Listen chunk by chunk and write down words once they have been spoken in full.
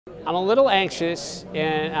I'm a little anxious,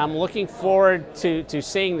 and I'm looking forward to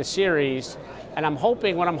seeing the series, and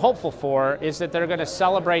what I'm hopeful for is that they're going to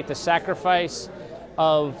celebrate the sacrifice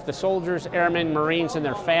of the soldiers, airmen, Marines, and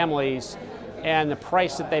their families, and the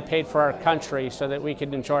price that they paid for our country so that we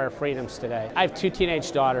can enjoy our freedoms today. I have two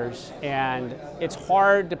teenage daughters, and it's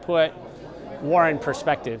hard to put war in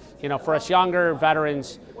perspective. You know, for us younger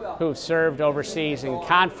veterans who've served overseas in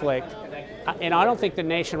conflict, and I don't think the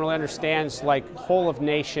nation really understands, like, whole of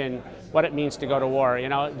nation, what it means to go to war. You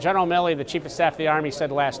know, General Milley, the Chief of Staff of the Army,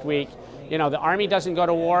 said last week, you know, the Army doesn't go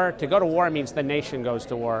to war. To go to war means the nation goes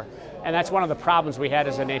to war. And that's one of the problems we had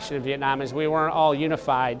as a nation in Vietnam, is we weren't all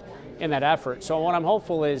unified in that effort. So what I'm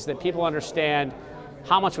hopeful is that people understand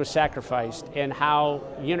how much was sacrificed and how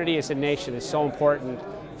unity as a nation is so important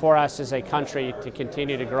for us as a country to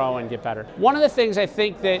continue to grow and get better. One of the things I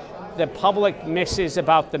think that the public misses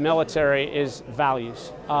about the military is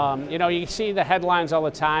values. You know, you see the headlines all the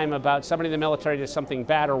time about somebody in the military does something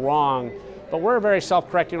bad or wrong, but we're a very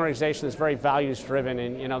self-correcting organization that's very values-driven,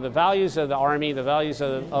 and you know, the values of the Army, the values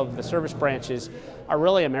of the service branches are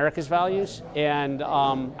really America's values, and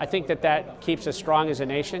I think that keeps us strong as a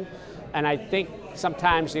nation. And I think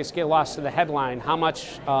sometimes you just get lost in the headline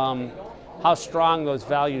how strong those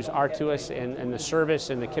values are to us, and the service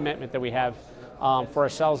and the commitment that we have for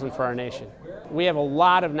ourselves and for our nation. We have a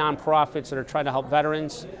lot of nonprofits that are trying to help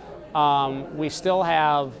veterans. We still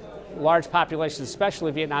have large populations,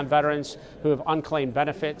 especially Vietnam veterans, who have unclaimed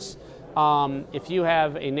benefits. If you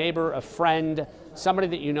have a neighbor, a friend, somebody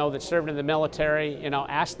that you know that served in the military, you know,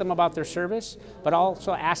 ask them about their service, but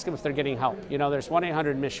also ask them if they're getting help. You know, there's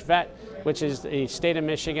 1-800-MICH-VET, which is the state of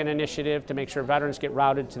Michigan initiative to make sure veterans get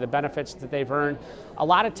routed to the benefits that they've earned. A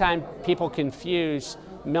lot of time people confuse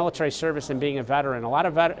military service and being a veteran. A lot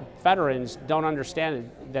of veterans don't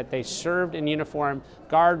understand that they served in uniform,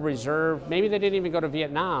 Guard, Reserve, maybe they didn't even go to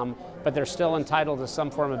Vietnam, but they're still entitled to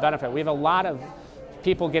some form of benefit. We have a lot of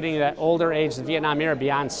people getting to that older age, the Vietnam era,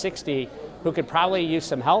 beyond 60, who could probably use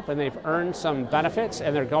some help, and they've earned some benefits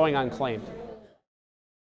and they're going unclaimed.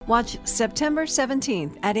 Watch September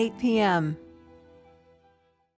 17th at 8 p.m.